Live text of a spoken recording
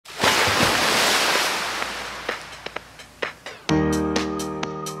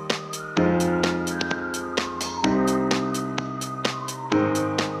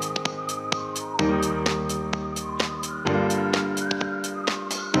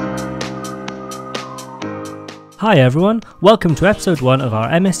Hi everyone, welcome to episode 1 of our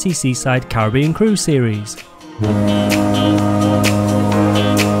MSC Seaside Caribbean Cruise series.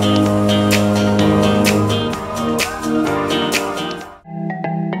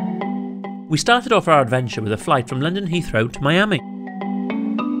 We started off our adventure with a flight from London Heathrow to Miami.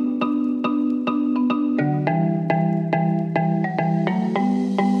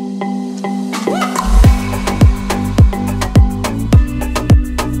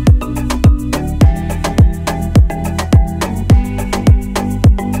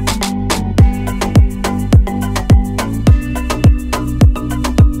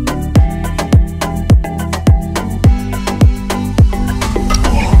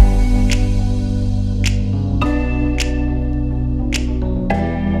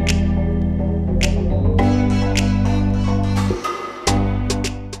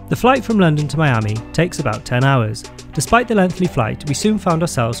 The flight from London to Miami takes about 10 hours. Despite the lengthy flight, we soon found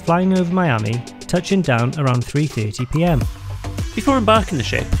ourselves flying over Miami, touching down around 3:30 PM. Before embarking the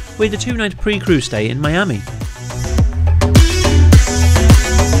ship, we had a 2-night pre-cruise stay in Miami.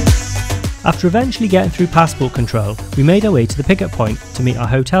 After eventually getting through passport control, we made our way to the pickup point to meet our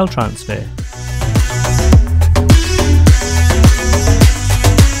hotel transfer.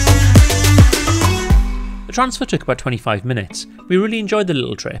 The transfer took about 25 minutes. We really enjoyed the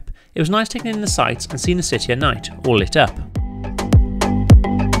little trip. It was nice taking in the sights and seeing the city at night, all lit up.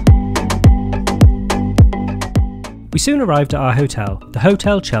 We soon arrived at our hotel, the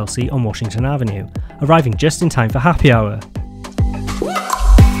Hotel Chelsea on Washington Avenue, arriving just in time for happy hour.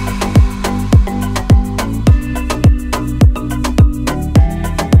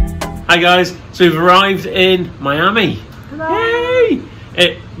 Hi guys, so we've arrived in Miami. Yay!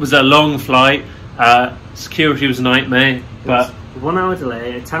 It was a long flight. Security was a nightmare, but 1 hour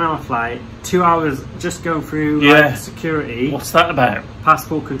delay, a 10-hour flight, 2 hours just going through security. What's that about?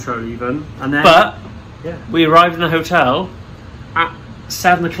 Passport control even, and then. But we arrived in the hotel at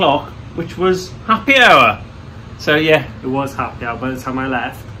 7 o'clock, which was happy hour. So yeah, it was happy hour. By the time I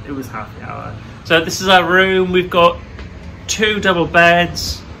left, it was happy hour. So this is our room. We've got 2 double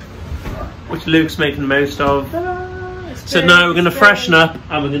beds, which Luke's making the most of. So now we're going to freshen up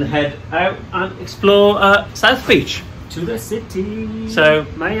and we're going to head out and explore South Beach. To the city. So,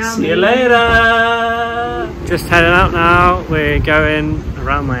 Miami. See you later. Just heading out now. We're going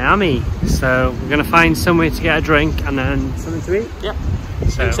around Miami. So we're going to find somewhere to get a drink and then something to eat. Yep.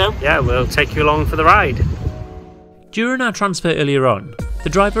 So yeah, we'll take you along for the ride. During our transfer earlier on, the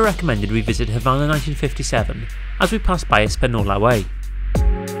driver recommended we visit Havana 1957 as we passed by Española Way.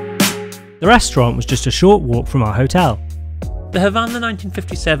 The restaurant was just a short walk from our hotel. The Havana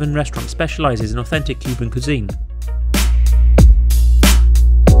 1957 restaurant specialises in authentic Cuban cuisine.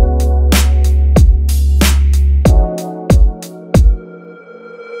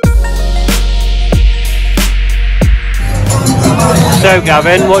 So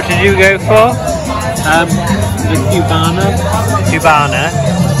Gavin, what did you go for? The Cubana.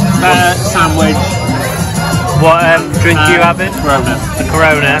 sandwich. What drink are you having? Corona. The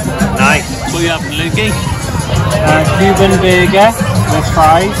Corona. Nice. What are you having, Lukey? Cuban burger with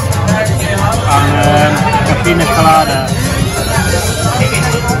fries and a pina colada.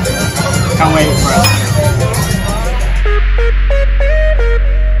 Can't wait for it.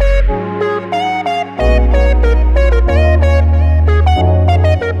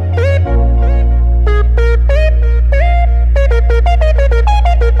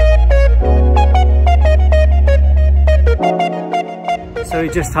 So we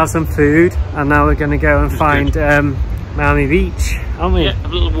just had some food and now we're going to go and find Miami Beach, aren't we? Yeah,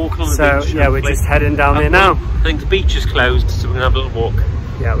 have a little walk on the beach. So yeah, we're just heading down there now. I think the beach is closed, so we're going to have a little walk.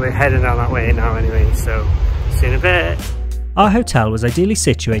 Yeah, we're heading down that way now anyway, so see you in a bit. Our hotel was ideally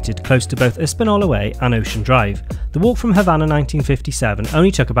situated close to both Española Way and Ocean Drive. The walk from Havana 1957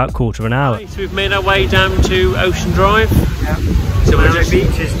 only took about quarter of an hour. So we've made our way down to Ocean Drive. Yeah. So Miami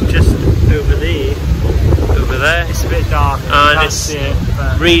Beach is just over there. Over there. It's a bit dark. And it's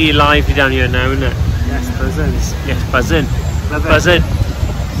really lively down here now, isn't it? Yes, buzzing. Yes, buzzing. Love it. Buzzing.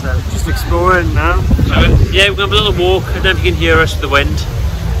 So just exploring now. So, yeah, we're going to have a little walk. I don't know if you can hear us with the wind.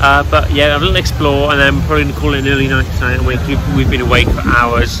 But yeah, have a little explore and then we're probably going to call it an early night tonight. And we've been awake for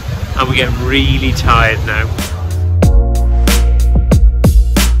hours and we're getting really tired now.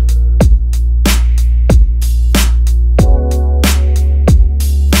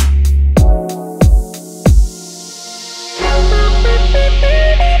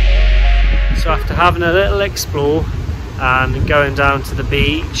 So after having a little explore and going down to the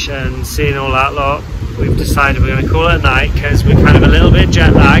beach and seeing all that lot, we've decided we're going to call it a night because we're kind of a little bit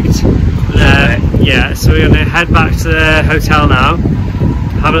jet lagged. Yeah, so we're going to head back to the hotel now,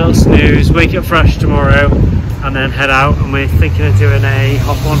 have a little snooze, wake up fresh tomorrow, and and then head out, and we're thinking of doing a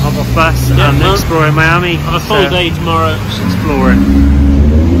hop on hop off bus and exploring Miami. Have a full day tomorrow just exploring.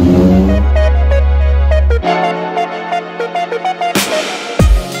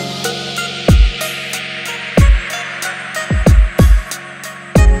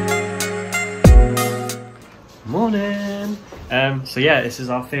 Morning. So yeah, this is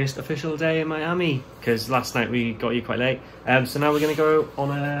our first official day in Miami, because last night we got you quite late. So now we're going to go on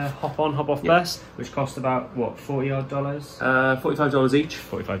a hop on hop off bus, which cost about what, $40 odd? $45 each.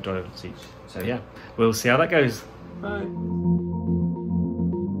 $45 each. So yeah, we'll see how that goes. Bye.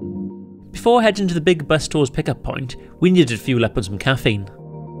 Before heading to the big bus tours pickup point, we needed to fuel up on some caffeine.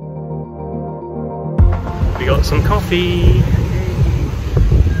 We got some coffee.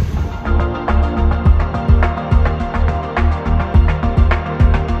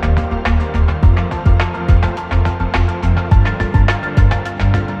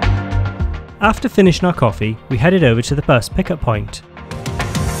 After finishing our coffee, we headed over to the bus pickup point.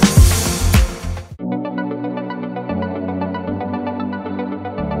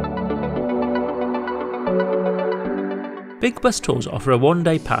 Big bus tours offer a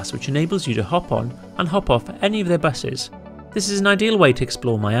one-day pass which enables you to hop on and hop off any of their buses. This is an ideal way to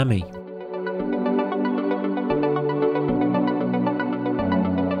explore Miami.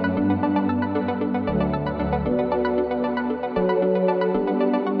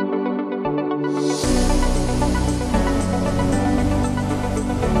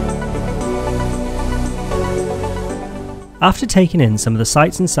 After taking in some of the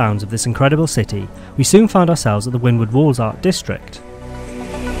sights and sounds of this incredible city, we soon found ourselves at the Wynwood Walls Art District.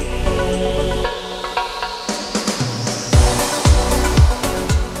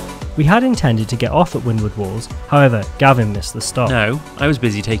 We had intended to get off at Wynwood Walls, however, Gavin missed the stop. No, I was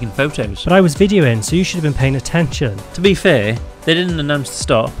busy taking photos. But I was videoing, so you should have been paying attention. To be fair, they didn't announce the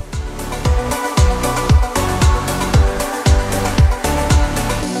stop.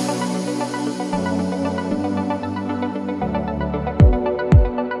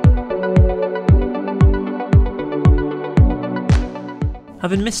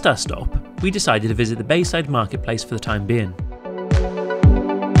 Having missed our stop, we decided to visit the Bayside marketplace for the time being.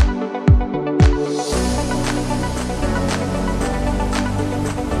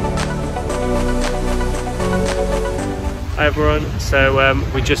 Hi everyone, so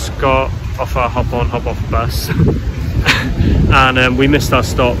we just got off our hop on hop off bus and we missed our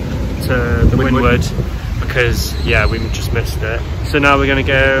stop to the Wynwood because yeah, we just missed it. So now we're going to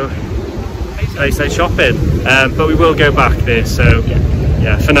go Bayside shopping, but we will go back there, so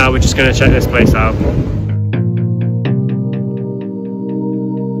yeah, for now we're just going to check this place out.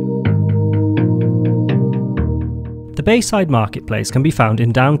 The Bayside Marketplace can be found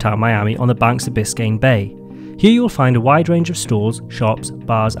in downtown Miami on the banks of Biscayne Bay. Here you will find a wide range of stores, shops,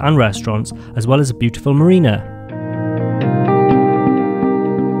 bars and restaurants, as well as a beautiful marina.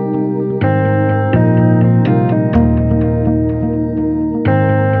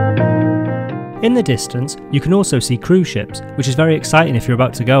 In the distance, you can also see cruise ships, which is very exciting if you're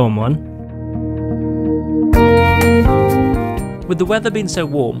about to go on one. With the weather being so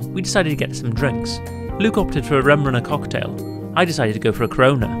warm, we decided to get some drinks. Luke opted for a rum runner cocktail. I decided to go for a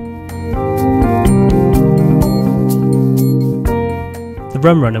Corona. The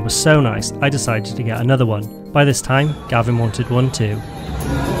rum runner was so nice, I decided to get another one. By this time, Gavin wanted one too.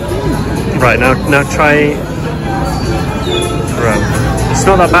 Right, now try rum. It's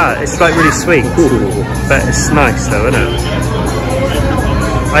not that bad, it's like really sweet, but it's nice though, isn't it?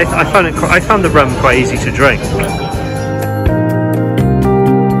 I found the rum quite easy to drink.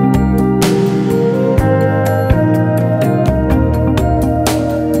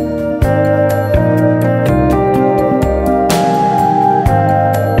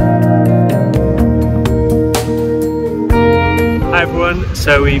 Hi everyone,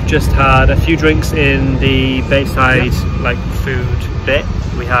 so we've just had a few drinks in the Bayside like food bit.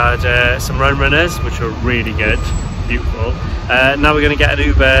 We had some rum runners, which were really good, beautiful. Now we're going to get an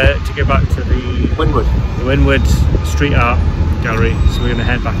Uber to go back to the Wynwood Street Art Gallery, so we're going to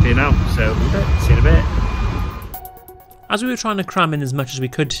head back there now, so see you in a bit. As we were trying to cram in as much as we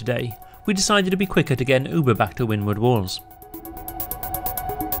could today, we decided it'd be quicker to get an Uber back to Wynwood Walls.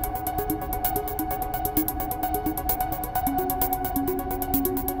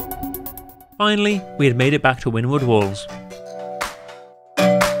 Finally, we had made it back to Wynwood Walls.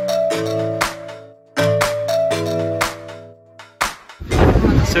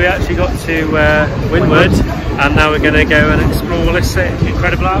 So we actually got to Wynwood, and now we're going to go and explore this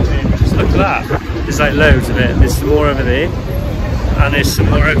incredible outfit. Just look at that. There's like loads of it. There's some more over there, and there's some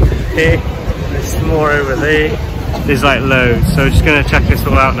more over here. There's some more over there. There's like loads. So we're just going to check this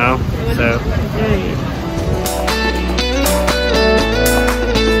all out now. So, yay.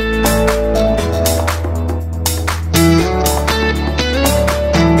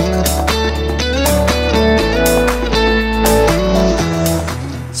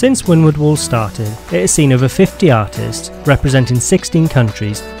 Since Wynwood Walls started, it has seen over 50 artists, representing 16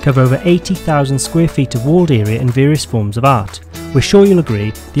 countries, cover over 80,000 square feet of walled area in various forms of art. We're sure you'll agree,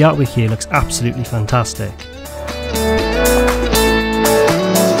 the artwork here looks absolutely fantastic.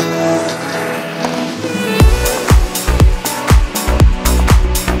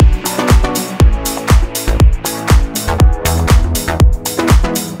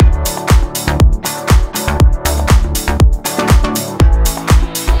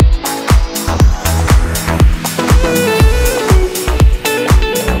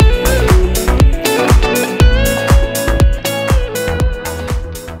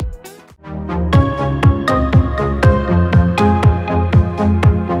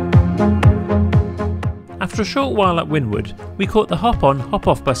 After a short while at Wynwood, we caught the hop-on,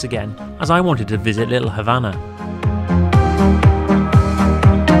 hop-off bus again, as I wanted to visit Little Havana.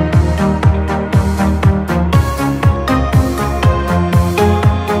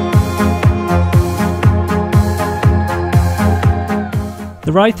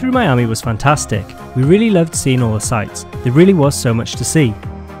 The ride through Miami was fantastic. We really loved seeing all the sights. There really was so much to see.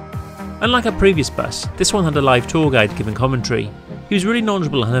 Unlike our previous bus, this one had a live tour guide giving commentary. He was really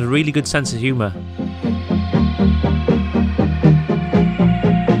knowledgeable and had a really good sense of humour.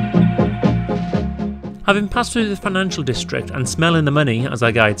 Having passed through the financial district and smelling the money, as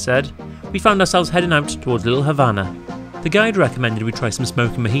our guide said, we found ourselves heading out towards Little Havana. The guide recommended we try some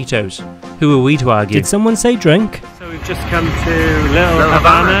smoking mojitos. Who are we to argue? Did someone say drink? So we've just come to Little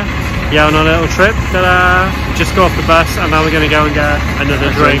Havana. Yeah, on a little trip. Ta-da! Just got off the bus and now we're going to go and get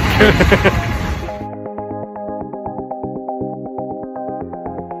another drink.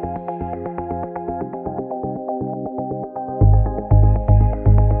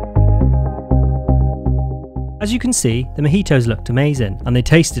 As you can see, the mojitos looked amazing, and they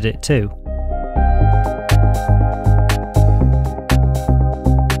tasted it too.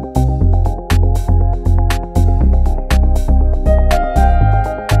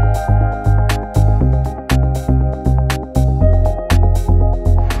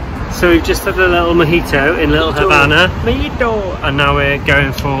 So we've just had a little mojito in Little Havana. Mojito! And now we're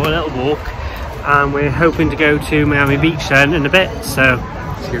going for a little walk, and we're hoping to go to Miami Beach then in a bit, so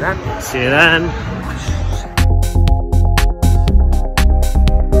see you then. See you then.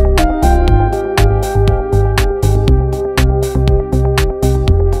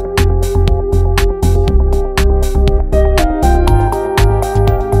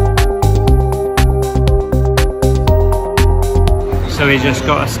 So we just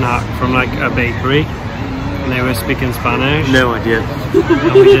got a snack from like a bakery and they were speaking Spanish. No idea.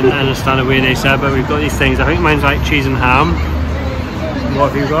 And we didn't understand a word they said, but we've got these things. I think mine's like cheese and ham.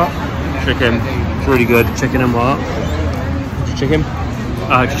 What have you got? Chicken. It's really good. Chicken and what? Chicken?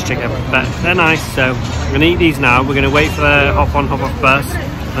 Oh, just chicken. But they're nice, so we're going to eat these now. We're going to wait for the hop on, hop off bus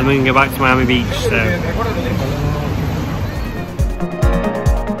and we can go back to Miami Beach. So.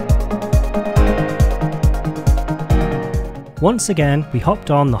 Once again, we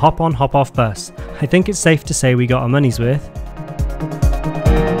hopped on the hop on, hop off bus. I think it's safe to say we got our money's worth.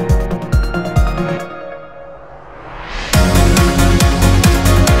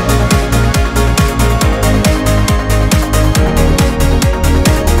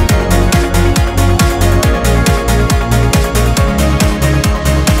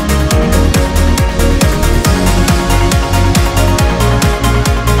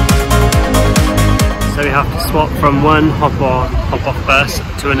 Have to swap from one hop off bus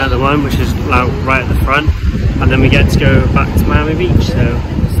to another one, which is right at the front, and then we get to go back to Miami Beach. So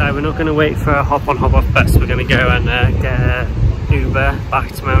we're not going to wait for a hop on, hop off bus. We're going to go and get an Uber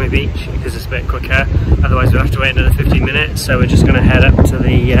back to Miami Beach because it's a bit quicker. Otherwise we'll have to wait another 15 minutes. So we're just going to head up to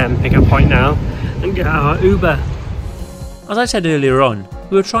the pickup point now and get our Uber. As I said earlier on,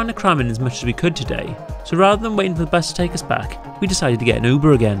 we were trying to cram in as much as we could today, so rather than waiting for the bus to take us back, we decided to get an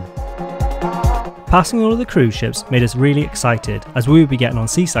Uber again. Passing all of the cruise ships made us really excited, as we will be getting on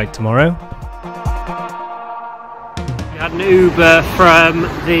Seaside tomorrow. We had an Uber from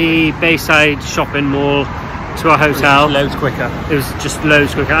the Bayside shopping mall to our hotel. It was loads quicker. It was just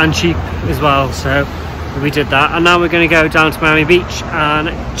loads quicker and cheap as well, so we did that. And now we're going to go down to Miami Beach and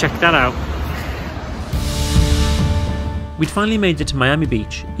check that out. We'd finally made it to Miami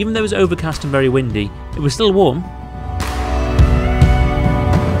Beach. Even though it was overcast and very windy, it was still warm.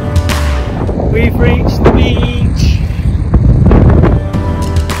 We've reached the beach!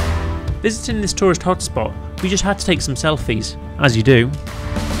 Visiting this tourist hotspot, we just had to take some selfies, as you do.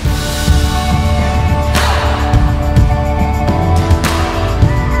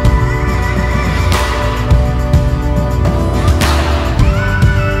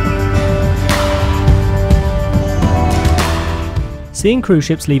 Seeing cruise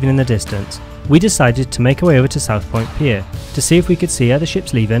ships leaving in the distance, we decided to make our way over to South Point Pier to see if we could see other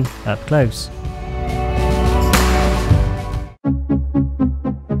ships leaving up close.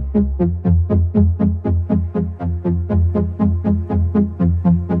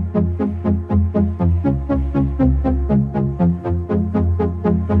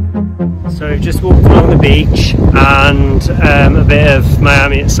 So we've just walked along the beach and a bit of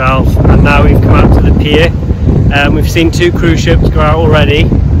Miami itself, and now we've come out to the pier. We've seen 2 cruise ships go out already,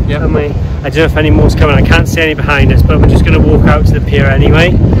 haven't we? I don't know if any more's coming, I can't see any behind us, but we're just going to walk out to the pier anyway.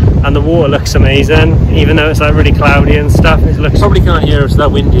 And the water looks amazing, even though it's like really cloudy and stuff. It looks, Probably can't hear us,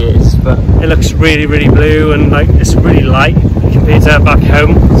 that windy it is, but it looks really, really blue, and like it's really light compared to back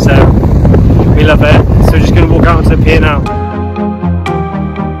home, so we love it. So we're just going to walk out onto the pier now.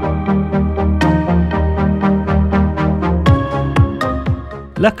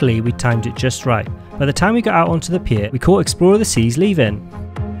 Luckily, we timed it just right. By the time we got out onto the pier, we caught Explorer of the Seas leaving.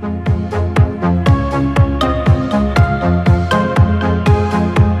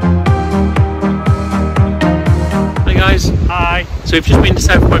 Hi guys. Hi. So we've just been to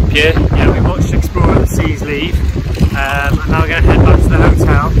South Point Pier. Yeah, we watched Explorer of the Seas leave, and now we're going to head back to the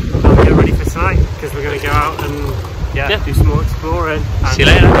hotel and get ready for tonight, because we're going to go out and do some more exploring. See you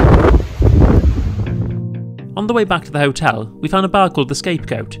later. On the way back to the hotel, we found a bar called The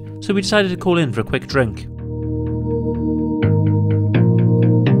Scapegoat, so we decided to call in for a quick drink.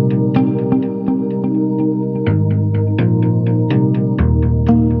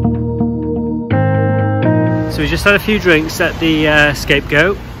 So we just had a few drinks at the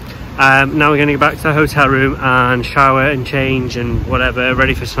Scapegoat. Now we're going to go back to the hotel room and shower and change and whatever,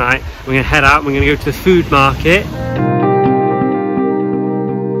 ready for tonight. We're going to head out and we're going to go to the food market.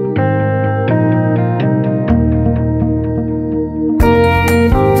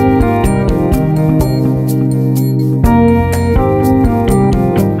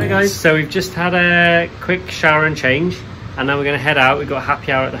 So we've just had a quick shower and change, and now we're going to head out. We've got a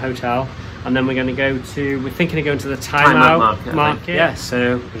happy hour at the hotel, and then we're going to go to, we're thinking of going to the time out market. Yeah,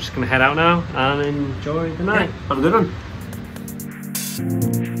 so we're just going to head out now and enjoy the night. Yeah, have a good one.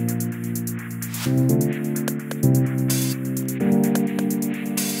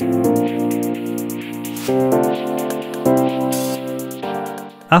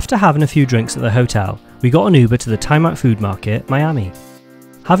 After having a few drinks at the hotel, we got an Uber to the Time Out Food Market, Miami.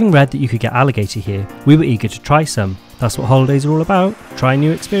 Having read that you could get alligator here, we were eager to try some. That's what holidays are all about, trying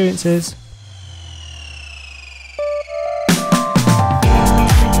new experiences.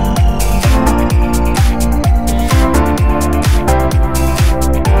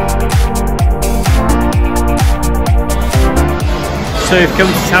 So we've come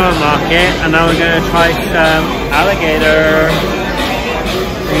to Time Out Market, and now we're going to try some alligator.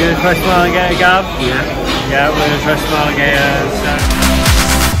 Are you going to try some alligator, Gab? Yeah. Yeah, we're going to try some alligator.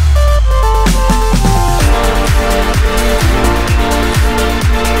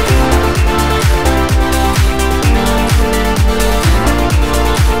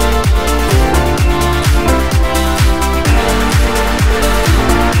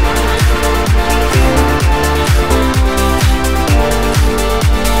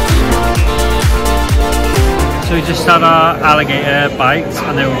 So we just had our alligator bites,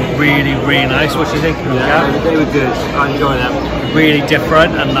 and they were really, really nice. What do you think? Yeah, they were good. I enjoyed them. Really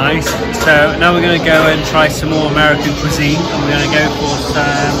different and nice. So now we're going to go and try some more American cuisine, and we're going to go for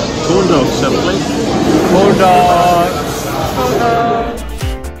some corn dogs, simply. Corn dogs.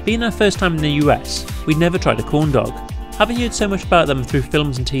 Being our first time in the US, we'd never tried a corn dog. Having heard so much about them through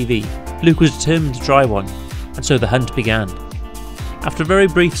films and TV, Luke was determined to try one, and so the hunt began. After a very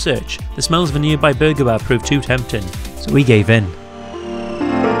brief search, the smells of a nearby burger bar proved too tempting, so we gave in.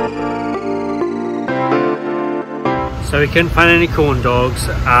 So we couldn't find any corn dogs,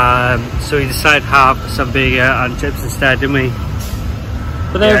 so we decided to have some burger and chips instead, didn't we?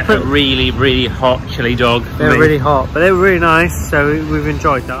 But they were a really, really hot chili dog. They were really hot, but they were really nice, so we've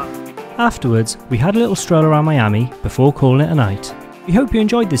enjoyed that. Afterwards, we had a little stroll around Miami before calling it a night. We hope you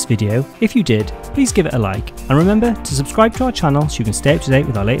enjoyed this video. If you did, please give it a like, and remember to subscribe to our channel so you can stay up to date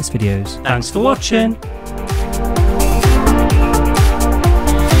with our latest videos. Thanks for watching.